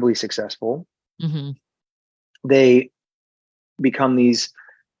incredibly successful. Mm-hmm. They become these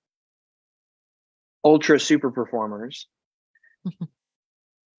ultra super performers,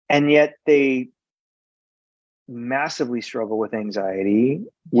 and yet they massively struggle with anxiety,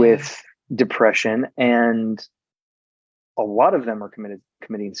 with depression, and a lot of them are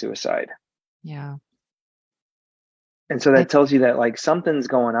committing suicide. Yeah. And so that tells you that like something's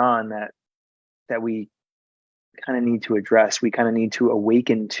going on that we kind of need to address, we kind of need to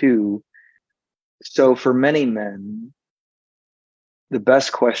awaken to. So for many men, the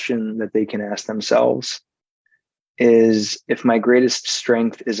best question that they can ask themselves is, if my greatest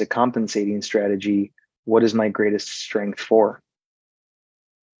strength is a compensating strategy, what is my greatest strength for?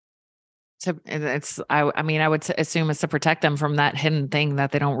 I mean, I would assume it's to protect them from that hidden thing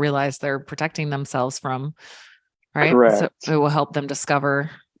that they don't realize they're protecting themselves from. Right. Correct. So it will help them discover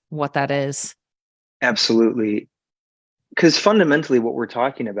what that is. Absolutely. Because fundamentally what we're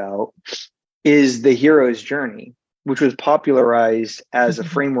talking about is the hero's journey, which was popularized as a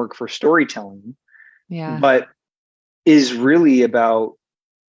framework for storytelling, but is really about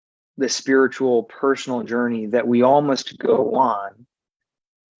the spiritual personal journey that we all must go on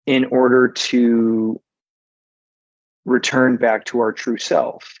in order to return back to our true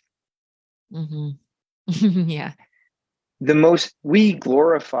self. Mm-hmm. Yeah. We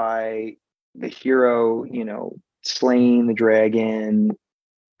glorify the hero, slaying the dragon,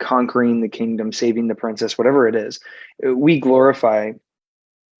 conquering the kingdom, saving the princess, whatever it is. We glorify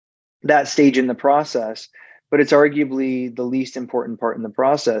that stage in the process, but it's arguably the least important part in the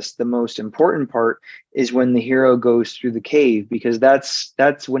process. The most important part is when the hero goes through the cave, because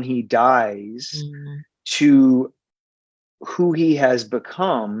that's when he dies to who he has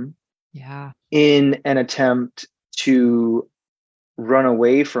become in an attempt to run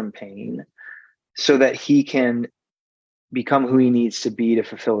away from pain so that he can become who he needs to be to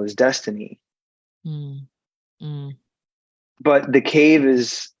fulfill his destiny. But the cave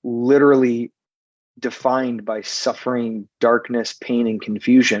is literally defined by suffering, darkness, pain, and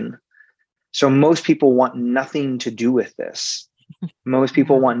confusion. So most people want nothing to do with this. Most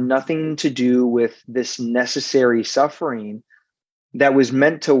people want nothing to do with this necessary suffering that was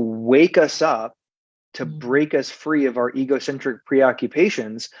meant to wake us up, to break us free of our egocentric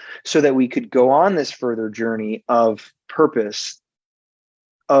preoccupations so that we could go on this further journey of purpose,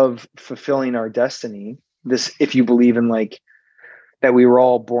 of fulfilling our destiny. This, if you believe in like that we were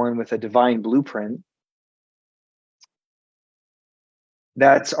all born with a divine blueprint,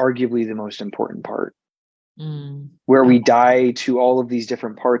 that's arguably the most important part. Where we die to all of these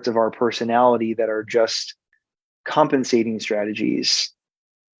different parts of our personality that are just compensating strategies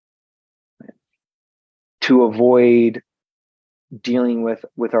to avoid dealing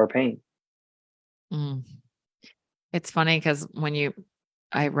with our pain. It's funny because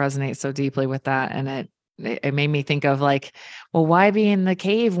I resonate so deeply with that, and it made me think of like, well, why be in the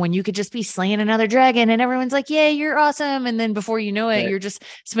cave when you could just be slaying another dragon and everyone's like, yeah, you're awesome. And then before you know it, you're just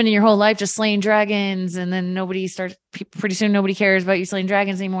spending your whole life just slaying dragons. And then pretty soon nobody cares about you slaying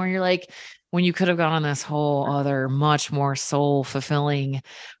dragons anymore. You're like, when you could have gone on this whole other much more soul fulfilling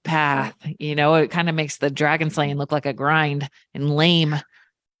path, it kind of makes the dragon slaying look like a grind and lame.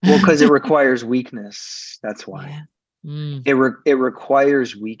 Well, because it requires weakness. That's why. It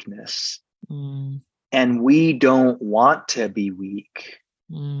requires weakness. And we don't want to be weak.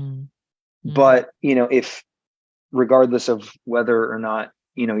 But, if regardless of whether or not,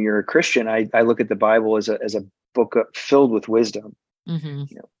 you're a Christian, I look at the Bible as a book filled with wisdom.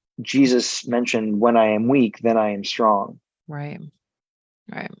 Jesus mentioned, when I am weak, then I am strong. Right.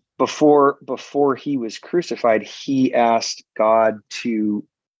 Before he was crucified, he asked God to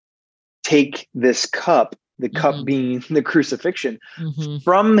take this cup the cup being the crucifixion, Mm-hmm.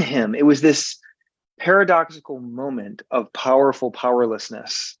 from him. It was this paradoxical moment of powerful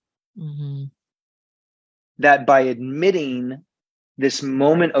powerlessness Mm-hmm. that by admitting this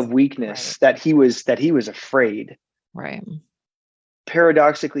moment of weakness, that he was afraid, Right.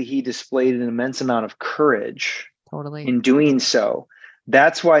 paradoxically, he displayed an immense amount of courage Totally. in doing so.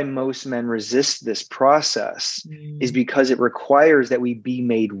 That's why most men resist this process, is because it requires that we be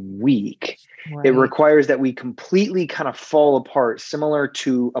made weak. Right. It requires that we completely kind of fall apart, similar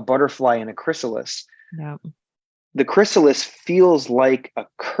to a butterfly in a chrysalis. Yeah. The chrysalis feels like a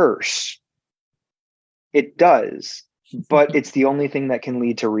curse. It does, but it's the only thing that can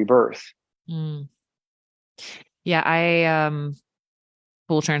lead to rebirth. Yeah, I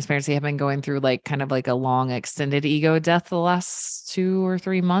full transparency, have been going through like kind of like a long extended ego death the last 2 or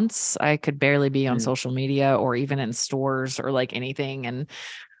 3 months. I could barely be on social media or even in stores or like anything. And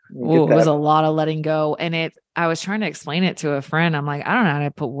it was a lot of letting go. And I was trying to explain it to a friend. I'm like, I don't know how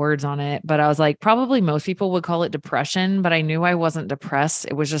to put words on it, but I was like, probably most people would call it depression, but I knew I wasn't depressed.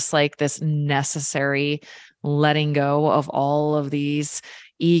 It was just like this necessary letting go of all of these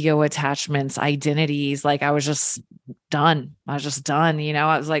ego attachments, identities. Like I was just done. I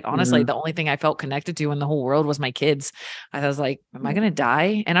was like, honestly, the only thing I felt connected to in the whole world was my kids. I was like, am I going to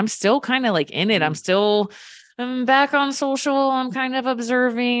die? And I'm still kind of like in it. I'm back on social. I'm kind of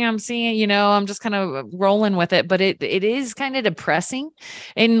observing. I'm seeing, I'm just kind of rolling with it, but it is kind of depressing.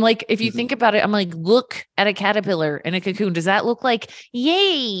 And like, if you think about it, I'm like, look at a caterpillar in a cocoon. Does that look like,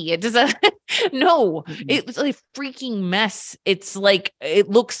 yay? Does that, no, it's a freaking mess. It's like, it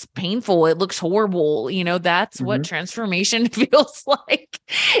looks painful. It looks horrible. That's what transformation feels like.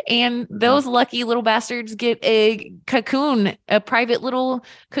 And those lucky little bastards get a cocoon, a private little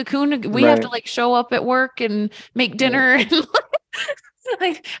cocoon. We have to like show up at work and make dinner and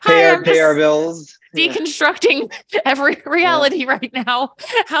like pay our bills, deconstructing every reality right now.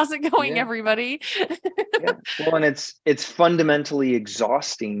 How's it going, everybody? Well, and it's fundamentally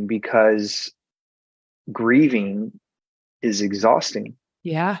exhausting because grieving is exhausting.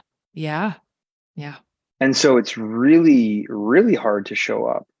 Yeah. And so it's really, really hard to show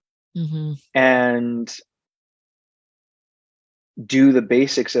up and do the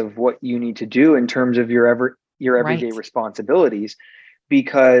basics of what you need to do in terms of your everyday responsibilities,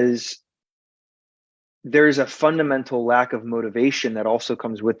 because there's a fundamental lack of motivation that also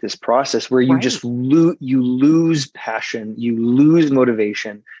comes with this process, where you just lose passion, you lose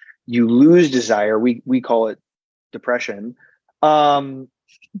motivation, you lose desire. We call it depression. But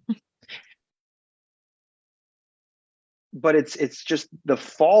it's just the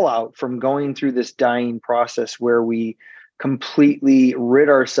fallout from going through this dying process, where we completely rid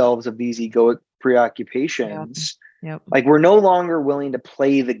ourselves of these egoic preoccupations. Like we're no longer willing to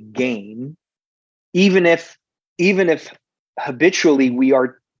play the game, even if habitually we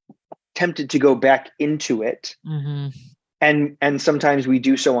are tempted to go back into it. And sometimes we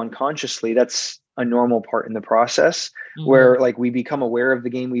do so unconsciously. That's a normal part in the process, where like we become aware of the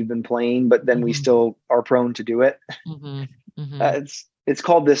game we've been playing, but then we still are prone to do it. It's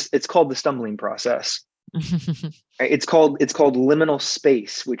called the stumbling process. It's called liminal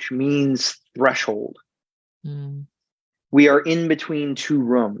space, which means threshold. We are in between two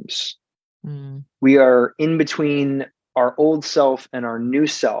rooms. We are in between our old self and our new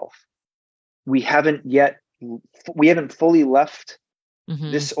self. We haven't fully left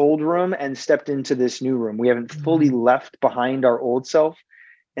this old room and stepped into this new room. We haven't fully left behind our old self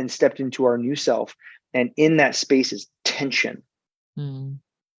and stepped into our new self. And in that space is tension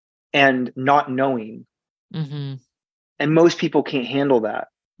and not knowing. And most people can't handle that.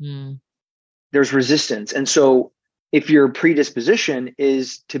 There's resistance. And so if your predisposition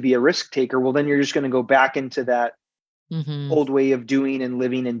is to be a risk taker, well, then you're just going to go back into that old way of doing and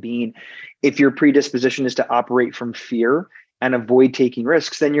living and being. If your predisposition is to operate from fear and avoid taking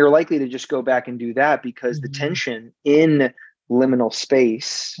risks, then you're likely to just go back and do that, because the tension in liminal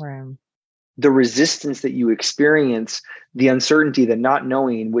space, the resistance that you experience, the uncertainty, the not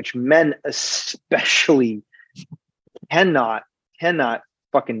knowing, which men especially cannot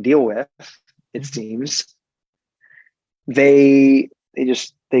fucking deal with, it seems, they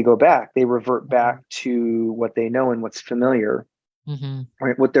go back, they revert back to what they know and what's familiar,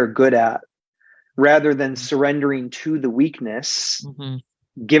 right? What they're good at, rather than surrendering to the weakness,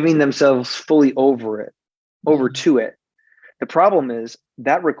 giving themselves fully over to it. The problem is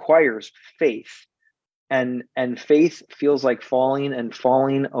that requires faith, and faith feels like falling, and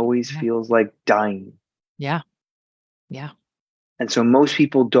falling always feels like dying. Yeah. And so most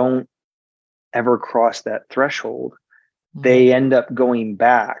people don't ever cross that threshold. They end up going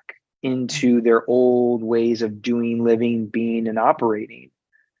back into their old ways of doing, living, being, and operating.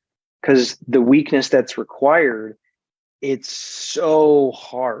 Because the weakness that's required, it's so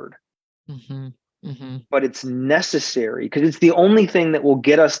hard, but it's necessary because it's the only thing that will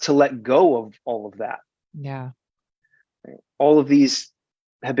get us to let go of all of that. Yeah. All of these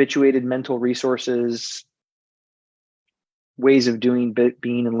habituated mental resources, ways of doing,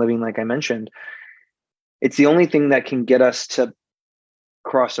 being, and living, like I mentioned, it's the only thing that can get us to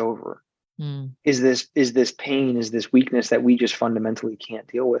cross over. Is this pain, is this weakness that we just fundamentally can't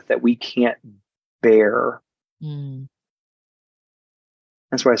deal with, that we can't bear.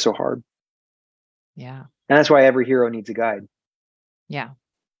 That's why it's so hard. Yeah. And that's why every hero needs a guide. Yeah.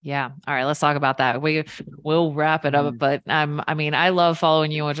 Yeah. All right. Let's talk about that. We'll wrap it up, but I mean, I love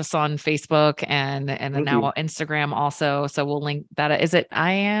following you just on Facebook and now Instagram also. So we'll link that. Is it,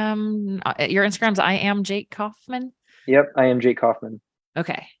 your Instagram's I am Jake KAUFFMAN? Yep. I am Jake KAUFFMAN.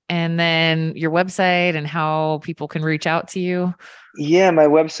 Okay. And then your website and how people can reach out to you. Yeah. My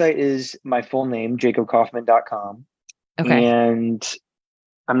website is my full name, jacobkauffman.com. Okay. And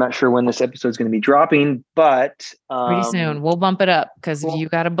I'm not sure when this episode is going to be dropping, but pretty soon. We'll bump it up because you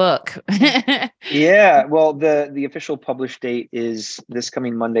got a book. Yeah. Well, the official published date is this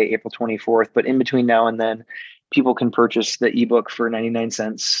coming Monday, April 24th. But in between now and then, people can purchase the ebook for 99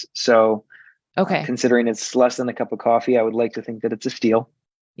 cents. So considering it's less than a cup of coffee, I would like to think that it's a steal.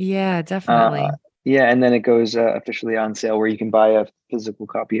 Yeah, definitely. Yeah. And then it goes officially on sale where you can buy a physical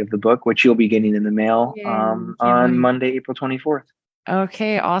copy of the book, which you'll be getting in the mail on Monday, April 24th.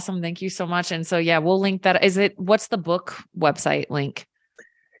 Okay, awesome. Thank you so much. And so, yeah, we'll link that. What's the book website link?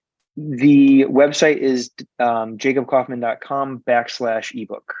 The website is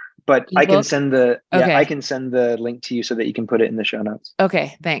jacobkauffman.com/ebook. But e-book? I can send I can send the link to you so that you can put it in the show notes.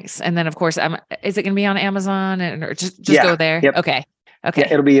 Okay, thanks. And then of course, is it going to be on Amazon or just go there? Yep. Okay.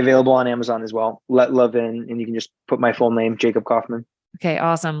 Yeah, it'll be available on Amazon as well. Let Love In, and you can just put my full name, Jacob KAUFFMAN. Okay,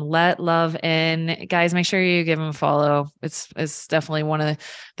 awesome. Let Love In. Guys, make sure you give him a follow. It's definitely one of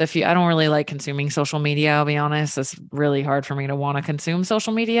the few. I don't really like consuming social media, I'll be honest. It's really hard for me to want to consume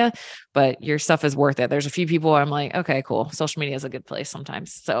social media, but your stuff is worth it. There's a few people I'm like, okay, cool. Social media is a good place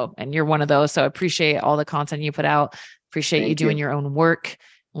sometimes. So, and you're one of those. So I appreciate all the content you put out. Appreciate you doing your own work,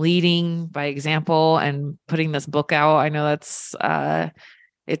 leading by example, and putting this book out. I know that's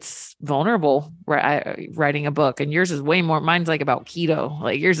it's vulnerable, writing a book, and yours is way more. Mine's like about keto.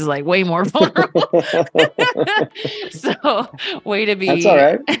 Like yours is like way more vulnerable. So way to be. That's all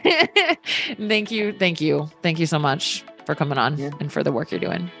right. Thank you so much for coming on and for the work you're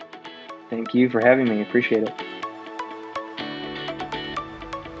doing. Thank you for having me. Appreciate it.